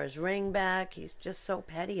me for his ring back. He's just so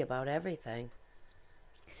petty about everything.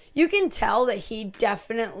 You can tell that he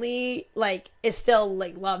definitely, is still,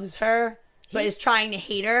 loves her, but is trying to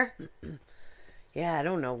hate her. Yeah, I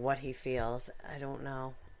don't know what he feels. I don't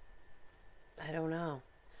know.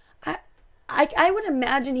 I would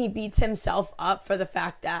imagine he beats himself up for the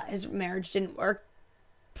fact that his marriage didn't work.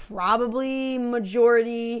 Probably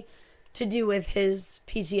majority to do with his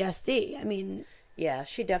PTSD. I mean... Yeah,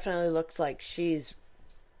 she definitely looks like she's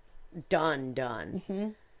done. Mm-hmm.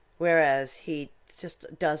 Whereas he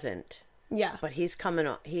just doesn't. Yeah. But he's coming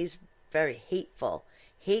on. He's very hateful.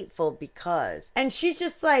 Hateful because... And she's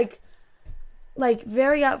just very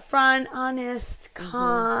upfront, honest,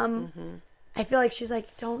 calm. Mm-hmm. I feel like she's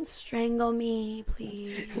like, don't strangle me,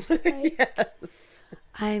 please. Yes.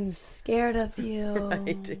 I'm scared of you.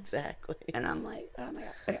 Right, exactly. And I'm like, oh my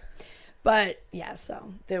God. Okay. But, yeah,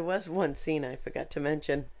 so. There was one scene I forgot to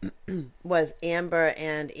mention. Was Amber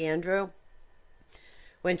and Andrew.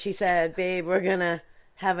 When she said, babe, we're going to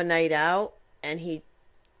have a night out. And he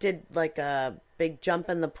did a big jump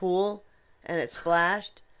in the pool. And it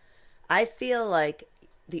splashed. I feel like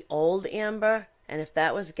the old Amber, and if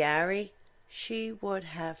that was Gary... she would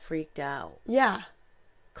have freaked out. Yeah.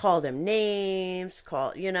 Called him names,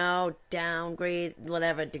 downgrade,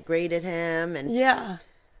 whatever, degraded him. And yeah.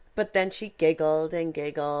 But then she giggled, and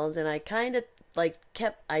I kind of,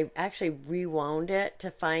 I actually rewound it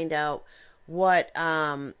to find out what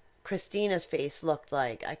Christina's face looked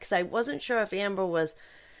like. Because I wasn't sure if Amber was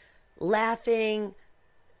laughing.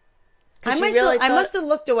 I must have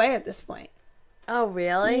looked away at this point. Oh,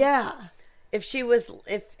 really? Yeah. If she was,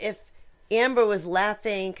 if Amber was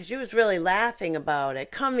laughing, because she was really laughing about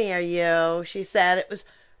it. Come here, you. She said it was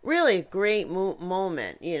really a great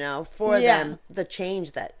moment, for them, the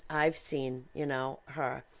change that I've seen,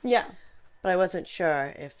 her. Yeah. But I wasn't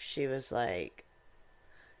sure if she was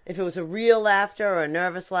if it was a real laughter or a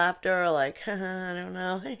nervous laughter or I don't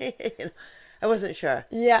know. I wasn't sure,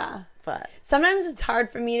 Yeah. but Sometimes it's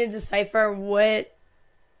hard for me to decipher which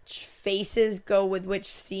faces go with which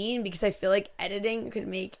scene because I feel like editing could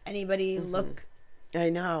make anybody look I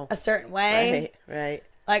know. a certain way. Right.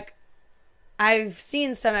 Like, I've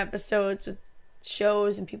seen some episodes with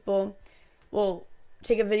shows and people will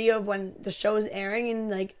take a video of when the show is airing and,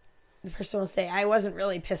 like, the person will say, I wasn't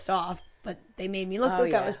really pissed off, but they made me look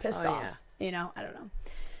like I was pissed off. Yeah. You know, I don't know.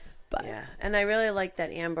 But Yeah, and I really like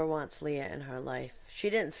that Amber wants Leah in her life. She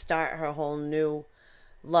didn't start her whole new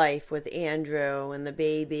life with Andrew and the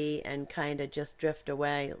baby and kind of just drift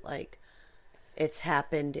away like it's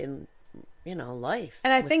happened in, life.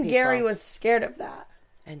 And I with think people. Gary was scared of that.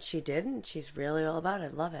 And she didn't. She's really all about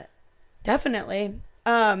it. Love it. Definitely.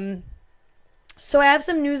 So I have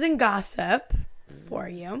some news and gossip for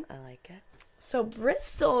you. I like it. So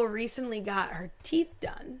Bristol recently got her teeth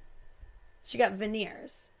done. She got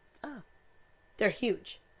veneers. Oh. They're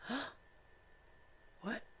huge.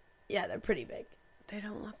 What? Yeah, they're pretty big. They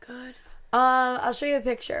don't look good? I'll show you a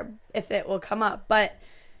picture if it will come up. But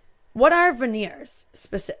what are veneers?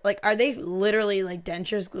 Like, are they literally like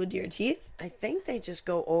dentures glued to your teeth? I think they just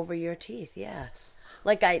go over your teeth, yes.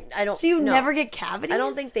 Like, I don't... So you no. never get cavities? I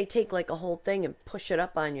don't think they take, like, a whole thing and push it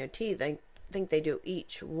up on your teeth. I think they do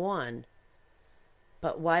each one.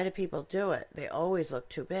 But why do people do it? They always look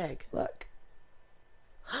too big. Look.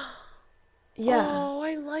 Yeah. Oh,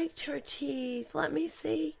 I liked her teeth. Let me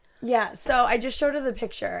see. Yeah, so I just showed her the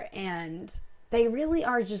picture, and they really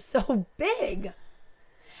are just so big.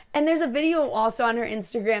 And there's a video also on her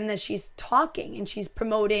Instagram that she's talking, and she's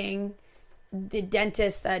promoting the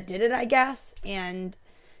dentist that did it, I guess, and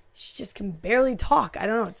she just can barely talk. I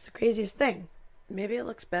don't know. It's the craziest thing. Maybe it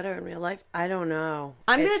looks better in real life. I don't know.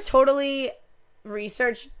 I'm going to totally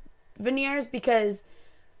research veneers because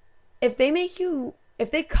if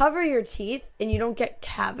they cover your teeth and you don't get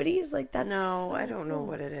cavities, like that's No, so I don't know cool.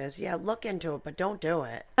 what it is. Yeah, look into it, but don't do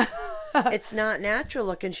it. It's not natural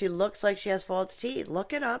looking. She looks like she has false teeth.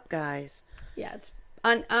 Look it up, guys. Yeah, it's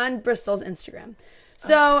on Bristol's Instagram.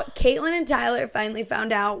 So Caitlin and Tyler finally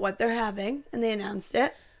found out what they're having, and they announced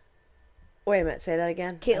it. Wait a minute, say that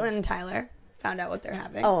again. Caitlin and Tyler found out what they're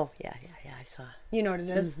having. Oh, yeah, I saw. You know what it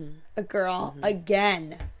is? A girl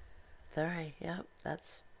again. Sorry, yep,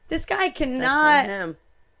 that's This guy on cannot him.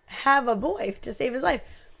 have a boy to save his life.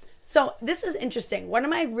 So this is interesting. One of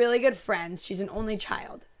my really good friends, she's an only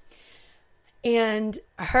child. And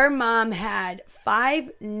her mom had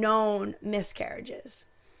 5 known miscarriages.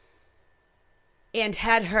 And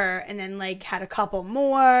had her, and then like had a couple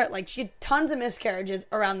more. Like she had tons of miscarriages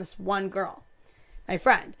around this one girl, my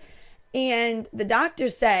friend. And the doctor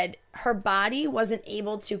said her body wasn't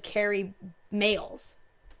able to carry males.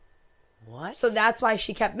 What? So that's why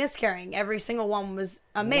she kept miscarrying. Every single one was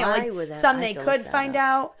a male. Why Like would that? some I they have to could look that find up.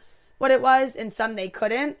 out what it was, and some they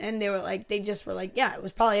couldn't. And they were like, yeah, it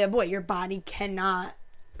was probably a boy. Your body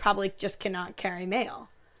probably just cannot carry male.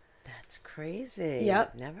 That's crazy.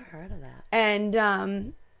 Yep. Never heard of that.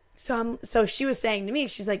 And so she was saying to me,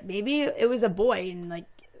 she's like, maybe it was a boy, and like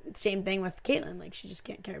same thing with Caitlin, like she just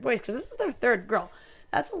can't carry boys because this is their 3rd girl.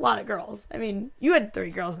 That's a lot of girls. I mean, you had 3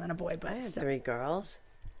 girls and then a boy, but I had still, 3 girls.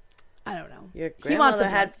 I don't know. Your He wants grandmother a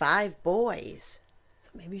had boy. 5 boys. So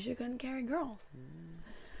maybe she couldn't carry girls.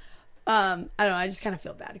 I don't know. I just kind of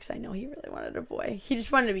feel bad because I know he really wanted a boy. He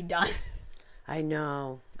just wanted to be done. I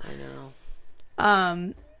know.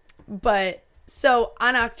 But so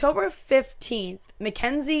on October 15th,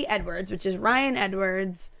 Mackenzie Edwards, which is Ryan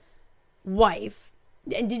Edwards' wife.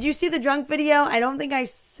 And did you see the drunk video? I don't think I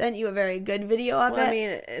sent you a very good video of Well, it. I mean,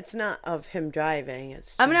 it's not of him driving.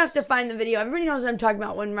 It's I'm going to have to find the video. Everybody knows what I'm talking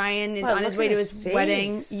about when Ryan is Well, on his look way at to his his face.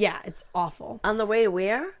 wedding. Yeah, it's awful. on the way to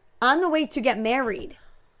where? On the way to get married.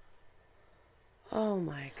 Oh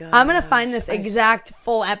my god! I'm going to find this exact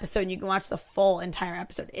full episode. And you can watch the full entire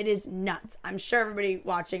episode. It is nuts. I'm sure everybody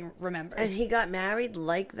watching remembers. And he got married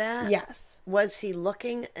like that? Yes. Was he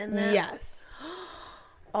looking in that? Yes.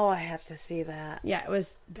 Oh, I have to see that. Yeah, it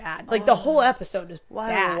was bad. Like the whole episode is Well, I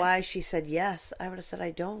bad. don't know why she said yes. I would have said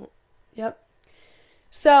I don't. Yep.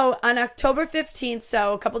 So on October 15th,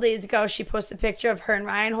 so a couple days ago, she posted a picture of her and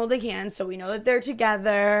Ryan holding hands, so we know that they're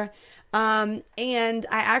together. And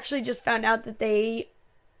I actually just found out that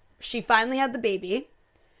she finally had the baby.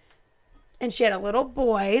 And she had a little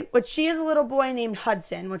boy, which she has a little boy named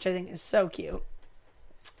Hudson, which I think is so cute,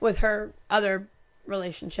 with her other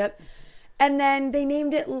relationship. And then they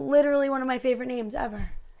named it literally one of my favorite names ever.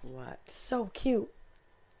 What? So cute.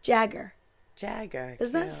 Jagger. Jagger.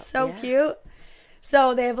 Isn't that cute. so Yeah. cute?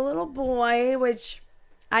 So they have a little boy, which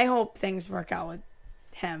I hope things work out with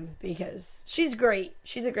him because she's great.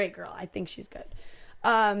 She's a great girl. I think she's good.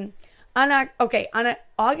 On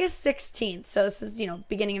August 16th, so this is,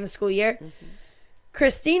 beginning of the school year,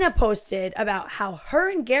 Christina posted about how her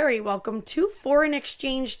and Gary welcomed 2 foreign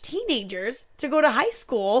exchange teenagers to go to high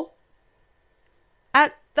school.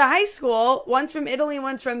 At the high school, one's from Italy,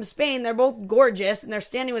 one's from Spain. They're both gorgeous, and they're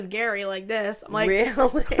standing with Gary like this. I'm like,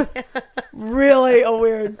 really? Really a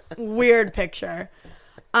weird picture.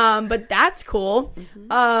 But that's cool.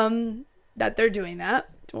 That they're doing that.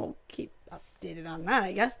 We'll keep updated on that,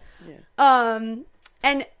 I guess. Yeah.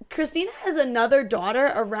 And Christina has another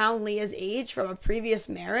daughter around Leah's age from a previous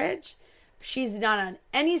marriage. She's not on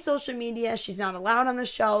any social media. She's not allowed on the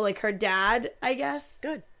show. Like her dad, I guess.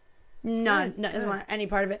 Good. Doesn't want any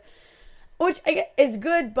part of it. Which I guess is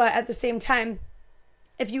good, but at the same time,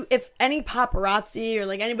 if any paparazzi or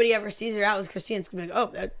like anybody ever sees her out with Christina, it's gonna be like,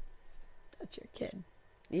 oh, that's your kid.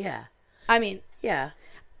 Yeah. I mean, yeah.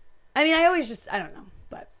 I don't know.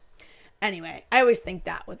 But anyway, I always think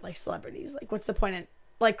that with like celebrities, like what's the point in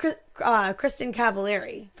like Kristen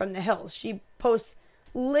Cavallari from The Hills? She posts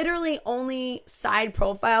literally only side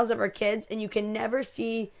profiles of her kids, and you can never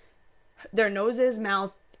see their noses,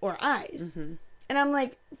 mouth, or eyes. And I'm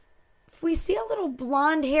like, if we see a little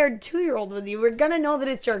blonde-haired 2-year-old with you, we're gonna know that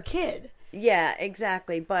it's your kid. Yeah,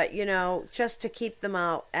 exactly. But just to keep them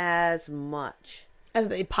out as much as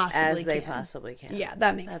they possibly can. Yeah,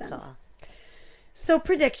 that makes sense. That's all. So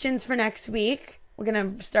predictions for next week. We're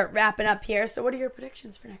going to start wrapping up here. So what are your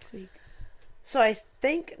predictions for next week? So I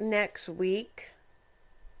think next week,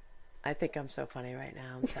 I think I'm so funny right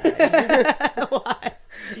now. I'm sorry. Why?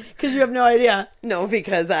 Because you have no idea. No,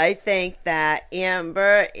 because I think that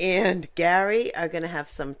Amber and Gary are going to have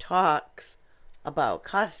some talks about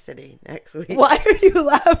custody next week. Why are you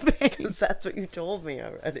laughing? Because that's what you told me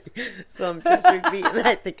already. So I'm just repeating.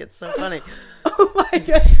 I think it's so funny. Oh my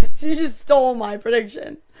God. So you just stole my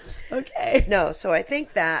prediction. Okay. No, so I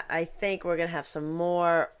think we're going to have some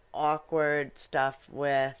more awkward stuff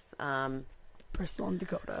with Bristol and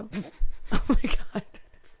Dakota. Oh my God.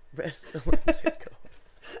 Bristol and Dakota.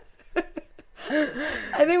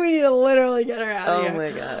 I think we need to literally get her out of here. Oh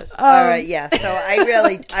my gosh. All right, yeah. So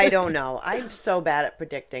I don't know. I'm so bad at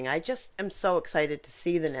predicting. I just am so excited to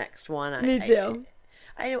see the next one. Me too.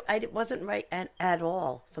 I wasn't right at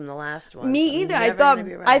all from the last one. Me either.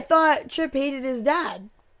 I thought Chip hated his dad.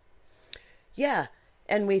 Yeah.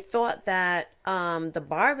 And we thought that the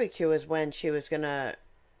barbecue is when she was going to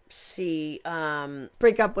see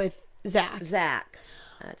break up with Zach.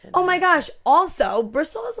 Oh my gosh. Also,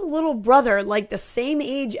 Bristol has a little brother like the same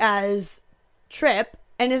age as Trip,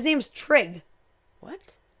 and his name's Trig.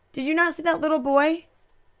 What? Did you not see that little boy?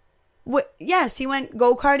 Yes, he went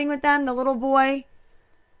go-karting with them, the little boy.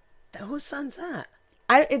 Whose son's that?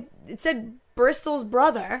 It said Bristol's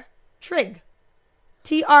brother, Trig.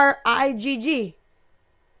 Trigg.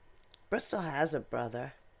 Bristol has a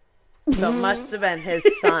brother. So it must have been his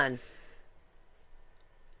son.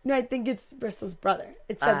 No, I think it's Bristol's brother.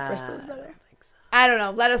 It said Bristol's brother. I don't know.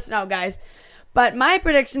 Let us know, guys. But my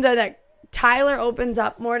predictions are that Tyler opens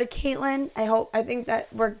up more to Caitlyn. I think that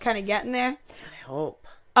we're kind of getting there. I hope.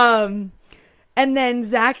 And then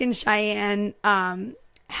Zach and Cheyenne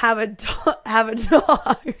have a talk.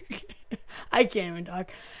 I can't even talk.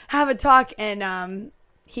 Have a talk, and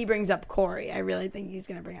he brings up Corey. I really think he's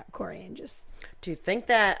going to bring up Corey and just. Do you think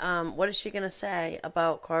that? What is she going to say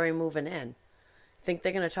about Corey moving in? Think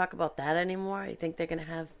they're going to talk about that anymore? You think they're going to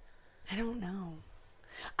have... I don't know.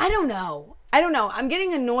 I'm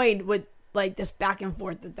getting annoyed with like this back and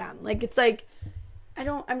forth with them. Like it's like I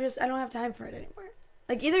don't have time for it anymore.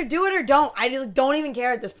 Like either do it or don't. I don't even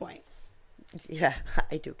care at this point. Yeah,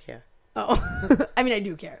 I do care. Oh. I mean, I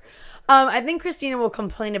do care. I think Christina will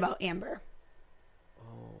complain about Amber.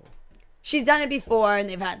 Oh. She's done it before and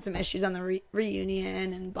they've had some issues on the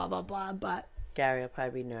reunion and blah blah blah, but Gary will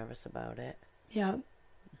probably be nervous about it. Yeah.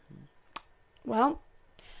 Well,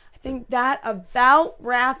 I think that about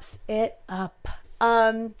wraps it up.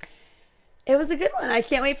 It was a good one. I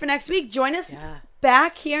can't wait for next week. Join us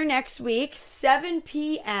back here next week, 7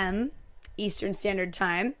 p.m. Eastern Standard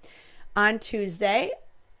Time on Tuesday.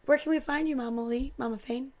 Where can we find you, Mama Lee, Mama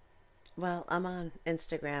Fane? Well, I'm on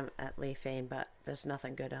Instagram at Lee Fane, but there's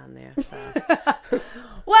nothing good on there. So.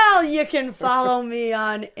 Well, you can follow me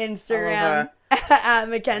on Instagram at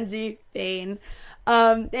Mackenzie Fane.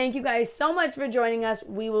 Thank you guys so much for joining us.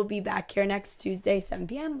 We will be back here next Tuesday, 7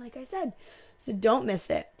 p.m., like I said. So don't miss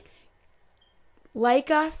it.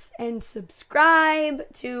 Like us and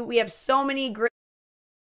subscribe to, we have so many great